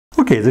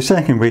Okay, the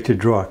second way to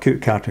draw a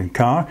cute cartoon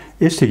car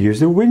is to use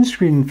the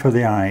windscreen for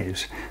the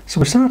eyes. So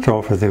we start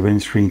off with the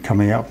windscreen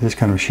coming up this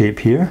kind of shape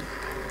here.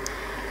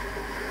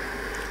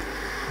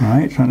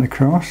 Right, right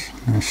across,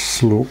 and a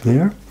slope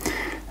there.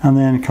 And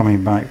then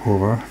coming back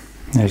over,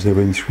 there's the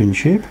windscreen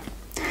shape.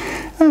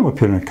 And we'll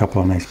put in a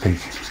couple of nice big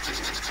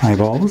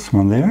eyeballs,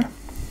 one there,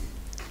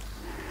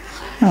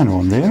 and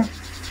one there.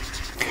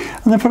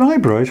 And then for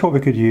eyebrows, what we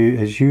could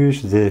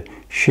use the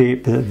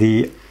shape that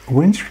the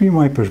windscreen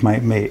wipers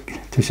might make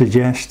to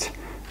suggest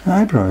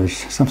eyebrows,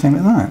 something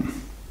like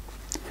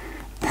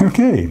that.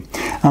 Okay,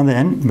 and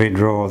then we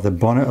draw the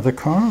bonnet of the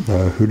car,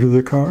 the hood of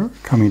the car,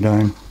 coming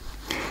down.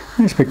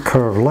 Nice big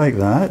curve like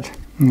that,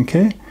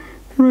 okay,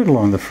 right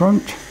along the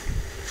front,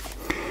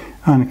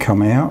 and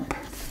coming up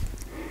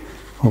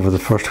over the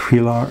first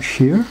wheel arch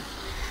here,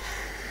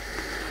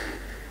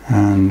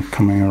 and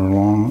coming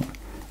along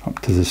up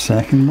to the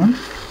second one.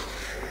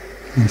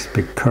 Nice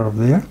big curve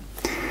there.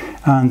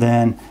 And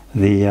then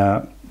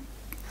the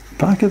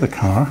back of the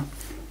car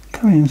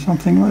coming in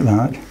something like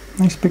that.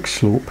 Nice big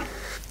slope.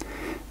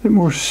 A bit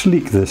more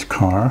sleek this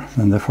car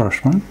than the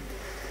first one.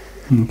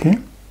 Okay.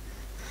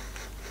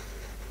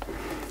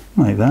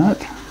 Like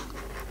that.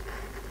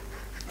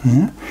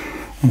 Yeah.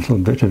 A little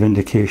bit of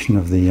indication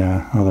of the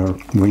other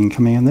wing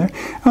coming in there.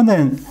 And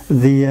then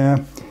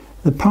the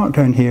part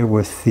down here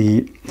with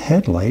the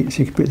headlights,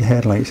 you could put the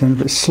headlights in a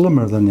bit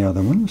slimmer than the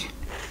other ones.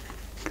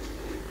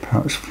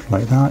 Perhaps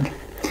like that.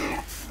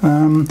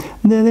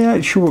 Then the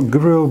actual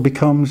grille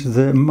becomes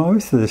the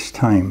mouth this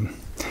time.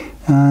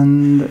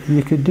 And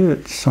you could do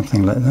it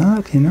something like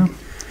that, you know,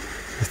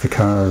 with the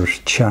car's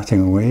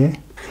chatting away,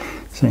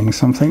 saying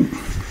something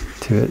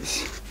to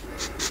its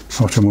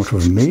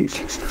automotive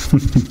mate,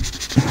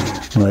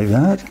 like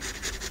that.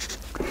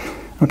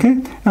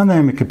 Okay, and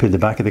then we could put the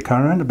back of the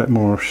car in, a bit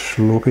more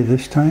slopey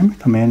this time,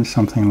 come in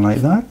something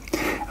like that.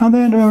 And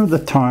then the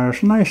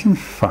tyres, nice and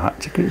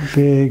fat, get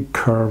big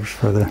curves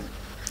for the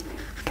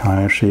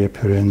tyres, so you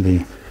put in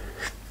the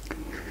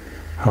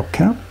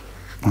hubcap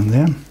on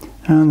them,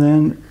 and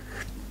then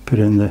put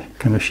in the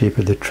kind of shape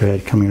of the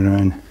tread coming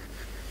around,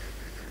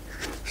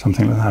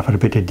 something like that for a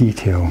bit of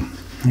detail.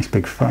 Nice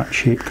big fat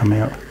shape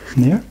coming up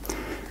there,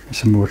 and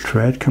some more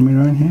tread coming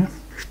around here,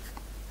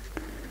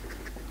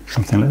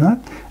 something like that.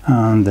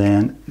 And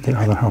then the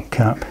other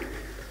hubcap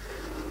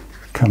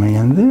coming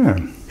in there.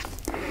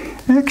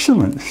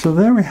 Excellent. So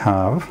there we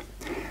have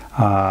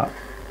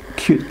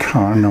cute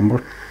car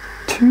number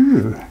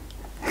 2.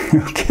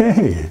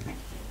 Okay.